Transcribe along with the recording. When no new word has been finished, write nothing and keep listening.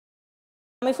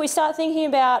If we start thinking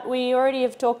about, we already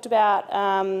have talked about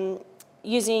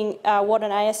using what an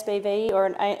ASBV or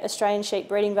an Australian sheep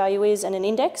breeding value is and an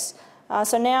index.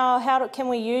 So now can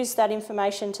we use that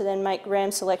information to then make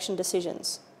ram selection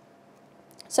decisions?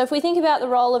 So if we think about the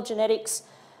role of genetics,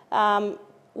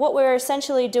 what we're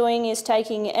essentially doing is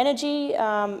taking energy,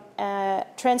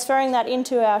 transferring that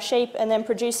into our sheep and then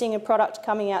producing a product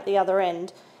coming out the other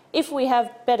end. If we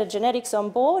have better genetics on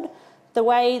board, the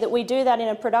way that we do that in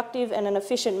a productive and an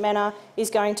efficient manner is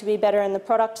going to be better, and the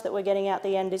product that we're getting out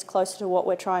the end is closer to what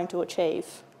we're trying to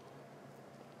achieve.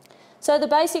 So the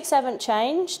basics haven't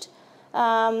changed.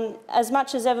 As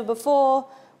much as ever before,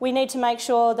 we need to make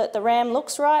sure that the ram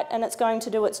looks right and it's going to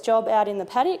do its job out in the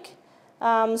paddock.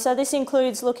 So this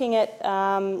includes looking at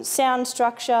sound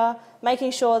structure,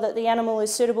 making sure that the animal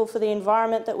is suitable for the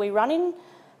environment that we run in,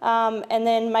 and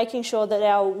then making sure that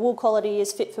our wool quality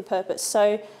is fit for purpose.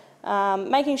 So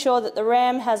making sure that the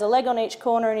ram has a leg on each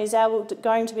corner and is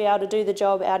going to be able to do the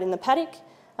job out in the paddock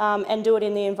and do it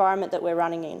in the environment that we're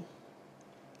running in.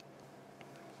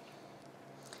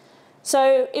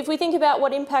 So if we think about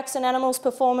what impacts an animal's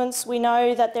performance, we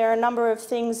know that there are a number of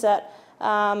things that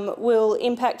will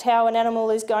impact how an animal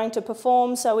is going to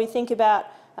perform. So we think about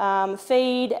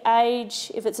feed,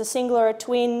 age, if it's a single or a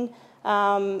twin,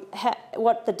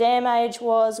 what the dam age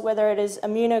was, whether it is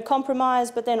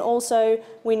immunocompromised, but then also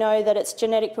we know that its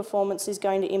genetic performance is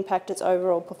going to impact its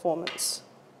overall performance.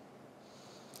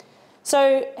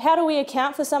 So how do we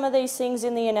account for some of these things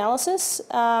in the analysis?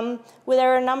 Well,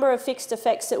 there are a number of fixed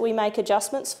effects that we make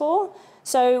adjustments for.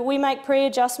 So we make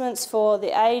pre-adjustments for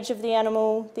the age of the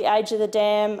animal, the age of the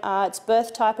dam, its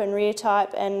birth type and rear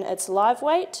type, and its live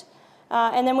weight.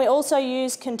 And then we also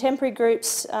use contemporary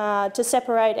groups to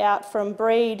separate out from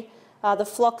breed, the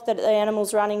flock that the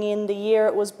animal's running in, the year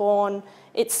it was born,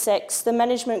 its sex, the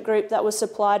management group that was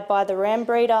supplied by the ram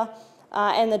breeder,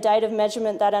 and the date of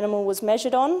measurement that animal was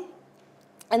measured on.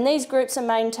 And these groups are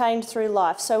maintained through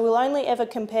life, so we'll only ever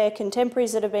compare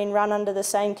contemporaries that have been run under the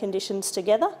same conditions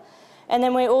together. And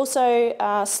then we also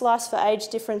slice for age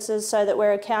differences so that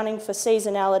we're accounting for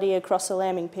seasonality across a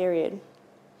lambing period.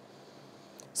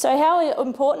 So how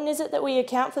important is it that we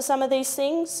account for some of these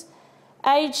things?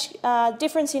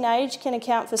 Difference in age can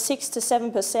account for 6 to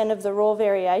 7% of the raw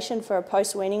variation for a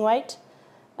post-weaning weight.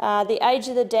 The age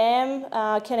of the dam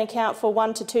can account for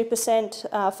 1 to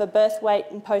 2% for birth weight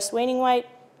and post-weaning weight.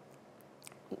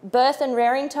 Birth and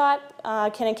rearing type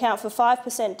can account for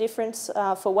 5% difference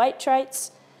for weight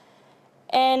traits.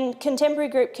 And contemporary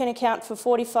group can account for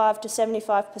 45 to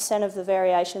 75% of the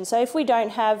variation. So if we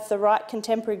don't have the right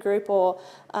contemporary group or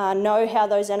know how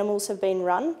those animals have been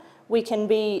run, we can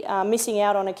be missing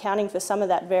out on accounting for some of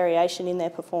that variation in their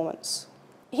performance.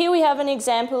 Here we have an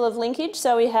example of linkage.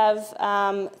 So we have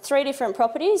 3 different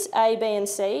properties, A, B and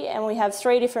C, and we have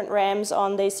 3 different rams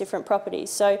on these different properties.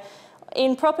 So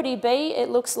in property B, it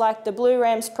looks like the blue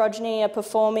ram's progeny are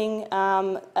performing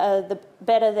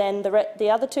better than the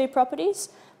other 2 properties.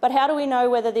 But how do we know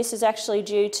whether this is actually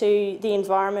due to the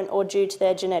environment or due to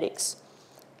their genetics?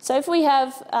 So if we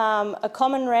have a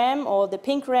common ram, or the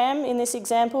pink ram in this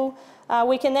example,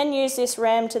 we can then use this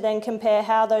ram to then compare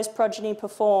how those progeny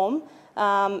perform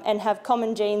and have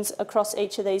common genes across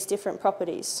each of these different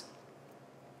properties.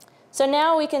 So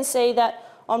now we can see that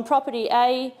on property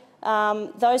A,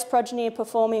 those progeny are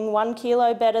performing 1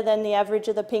 kilo better than the average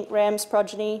of the pink ram's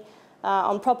progeny.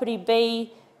 On property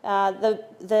B,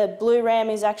 the blue ram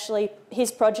is actually,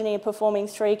 his progeny are performing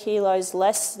 3 kilos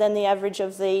less than the average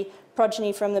of the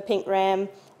progeny from the pink ram.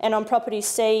 And on property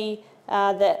C,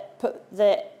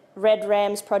 the red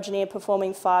ram's progeny are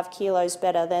performing 5 kilos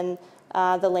better than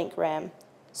the link ram.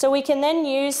 So we can then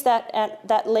use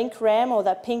that link ram or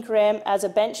that pink ram as a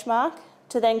benchmark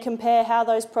to then compare how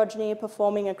those progeny are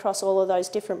performing across all of those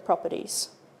different properties.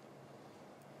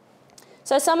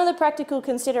 So some of the practical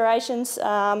considerations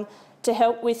to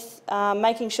help with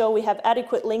making sure we have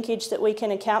adequate linkage that we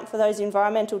can account for those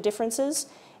environmental differences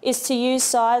is to use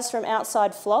sires from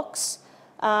outside flocks.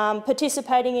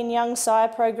 Participating in young sire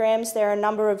programs, there are a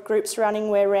number of groups running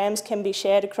where rams can be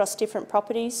shared across different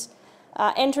properties.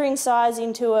 Entering sires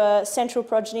into a central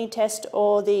progeny test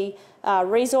or the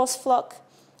resource flock,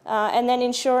 and then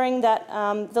ensuring that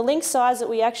the link sires that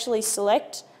we actually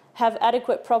select have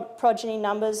adequate progeny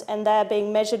numbers and they are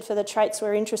being measured for the traits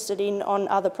we're interested in on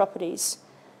other properties.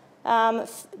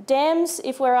 Dams,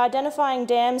 if we're identifying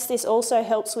dams, this also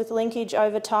helps with linkage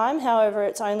over time, however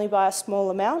it's only by a small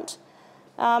amount.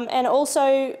 And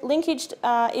also linkage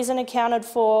isn't accounted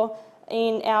for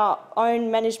in our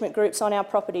own management groups on our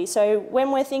property. So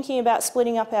when we're thinking about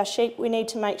splitting up our sheep, we need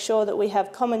to make sure that we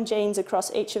have common genes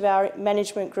across each of our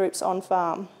management groups on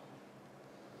farm.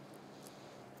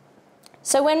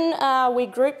 So when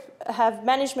we have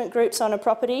management groups on a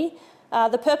property,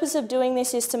 the purpose of doing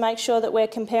this is to make sure that we're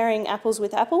comparing apples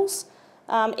with apples.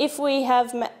 If we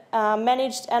have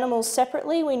managed animals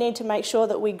separately, we need to make sure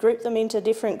that we group them into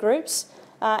different groups.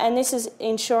 And this is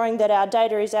ensuring that our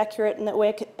data is accurate and that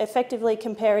we're effectively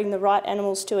comparing the right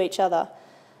animals to each other.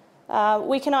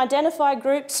 We can identify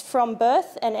groups from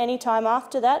birth and any time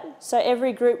after that. So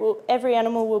every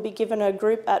animal will be given a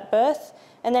group at birth.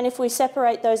 And then if we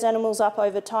separate those animals up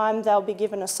over time, they'll be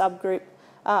given a subgroup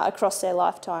across their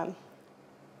lifetime.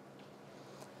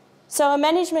 So a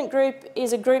management group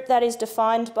is a group that is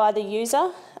defined by the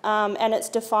user, and it's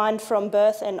defined from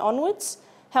birth and onwards.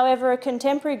 However, a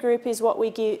contemporary group is what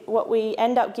we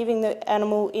end up giving the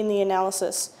animal in the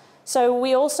analysis. So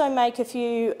we also make a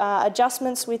few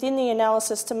adjustments within the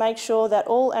analysis to make sure that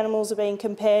all animals are being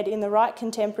compared in the right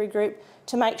contemporary group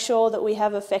to make sure that we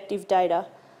have effective data.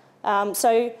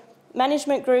 So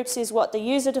management groups is what the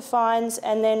user defines,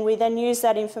 and then we then use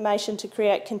that information to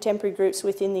create contemporary groups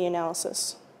within the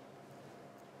analysis.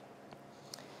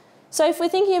 So if we're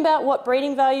thinking about what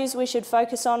breeding values we should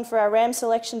focus on for our ram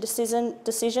selection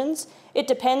decisions, it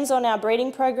depends on our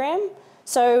breeding program.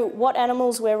 So what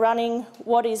animals we're running,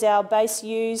 what is our base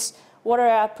use, what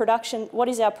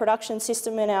is our production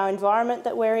system in our environment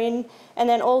that we're in, and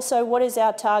then also what is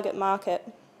our target market.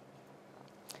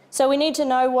 So we need to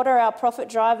know what are our profit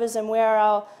drivers and where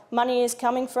our money is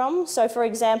coming from. So for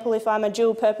example, if I'm a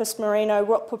dual purpose merino,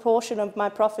 what proportion of my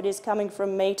profit is coming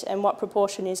from meat and what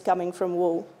proportion is coming from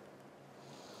wool.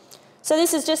 So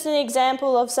this is just an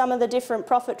example of some of the different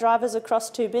profit drivers across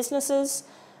two businesses.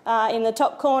 In the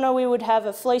top corner we would have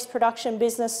a fleece production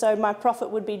business, so my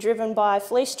profit would be driven by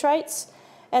fleece traits.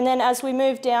 And then as we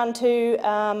move down to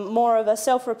more of a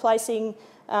self-replacing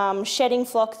shedding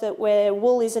flock where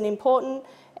wool isn't important,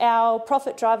 our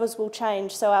profit drivers will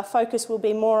change, so our focus will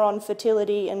be more on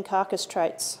fertility and carcass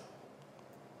traits.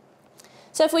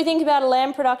 So if we think about a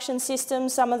lamb production system,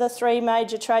 some of the three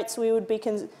major traits we would be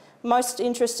most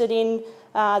interested in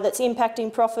that's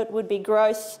impacting profit would be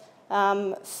growth,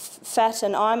 fat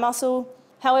and eye muscle.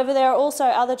 However, there are also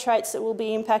other traits that will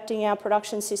be impacting our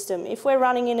production system. If we're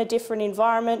running in a different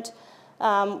environment,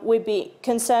 we'd be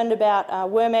concerned about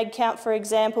worm egg count, for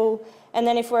example, and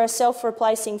then if we're a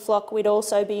self-replacing flock, we'd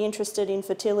also be interested in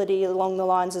fertility along the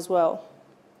lines as well.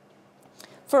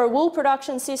 For a wool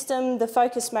production system, the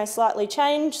focus may slightly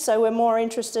change, so we're more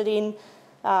interested in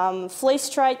fleece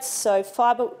traits, so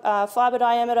fibre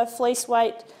diameter, fleece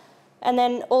weight, and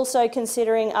then also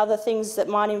considering other things that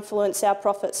might influence our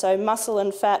profit, so muscle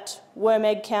and fat, worm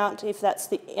egg count, if that's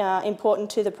important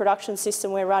to the production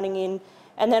system we're running in,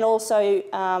 and then also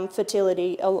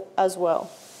fertility as well.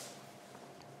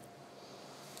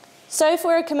 So if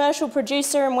we're a commercial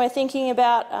producer and we're thinking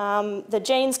about the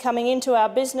genes coming into our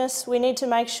business, we need to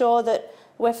make sure that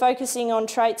we're focusing on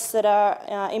traits that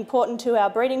are important to our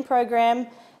breeding program,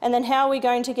 and then how are we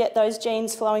going to get those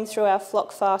genes flowing through our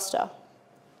flock faster.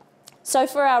 So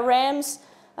for our rams,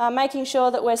 making sure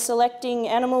that we're selecting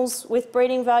animals with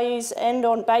breeding values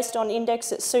and based on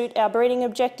index that suit our breeding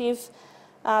objective,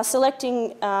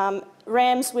 selecting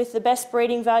rams with the best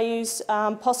breeding values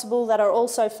possible that are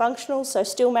also functional, so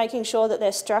still making sure that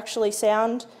they're structurally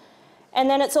sound. And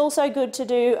then it's also good to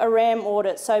do a ram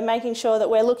audit, so making sure that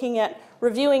we're looking at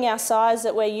reviewing our size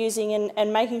that we're using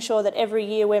and making sure that every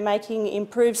year we're making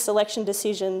improved selection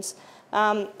decisions,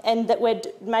 and that we're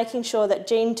making sure that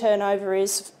gene turnover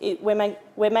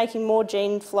we're making more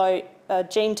gene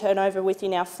turnover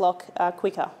within our flock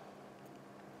quicker.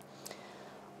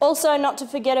 Also, not to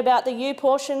forget about the ewe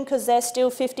portion, because they're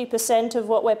still 50% of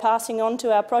what we're passing on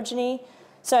to our progeny.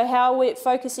 So how we're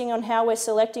focusing on how we're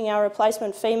selecting our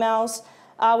replacement females.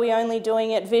 Are we only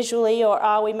doing it visually, or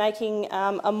are we making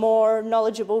a more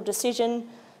knowledgeable decision?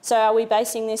 So are we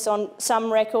basing this on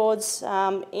some records?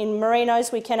 In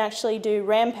merinos we can actually do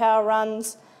ram power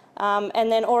runs,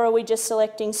 or are we just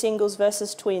selecting singles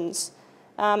versus twins?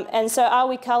 And so are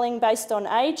we culling based on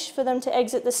age for them to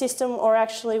exit the system, or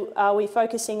actually are we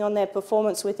focusing on their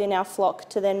performance within our flock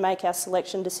to then make our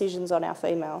selection decisions on our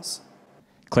females?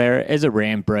 Clara, as a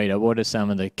ram breeder, what are some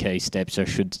of the key steps I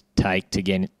should take to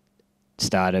get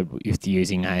started with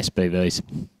using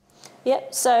ASBVs?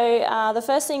 Yep, so the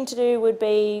first thing to do would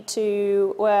be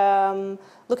to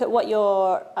look at what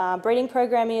your breeding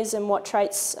program is and what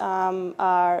traits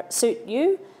suit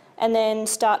you, and then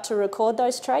start to record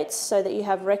those traits so that you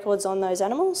have records on those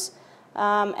animals.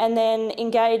 And then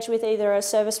engage with either a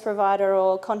service provider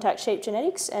or contact Sheep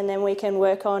Genetics, and then we can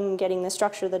work on getting the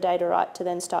structure of the data right to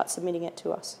then start submitting it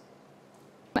to us.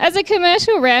 As a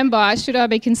commercial ram buyer, should I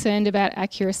be concerned about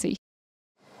accuracy?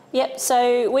 Yep,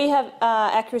 so we have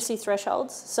accuracy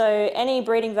thresholds. So any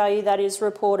breeding value that is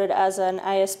reported as an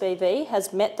ASBV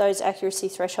has met those accuracy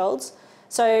thresholds.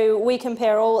 So we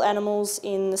compare all animals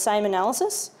in the same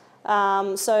analysis.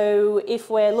 So if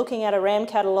we're looking at a RAM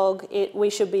catalogue, we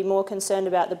should be more concerned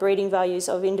about the breeding values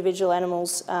of individual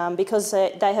animals because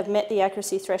they have met the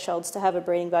accuracy thresholds to have a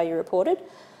breeding value reported.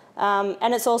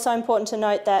 And it's also important to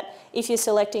note that if you're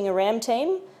selecting a RAM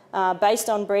team, based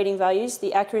on breeding values,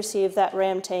 the accuracy of that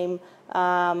RAM team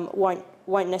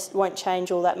won't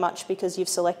change all that much because you've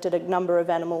selected a number of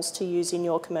animals to use in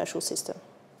your commercial system.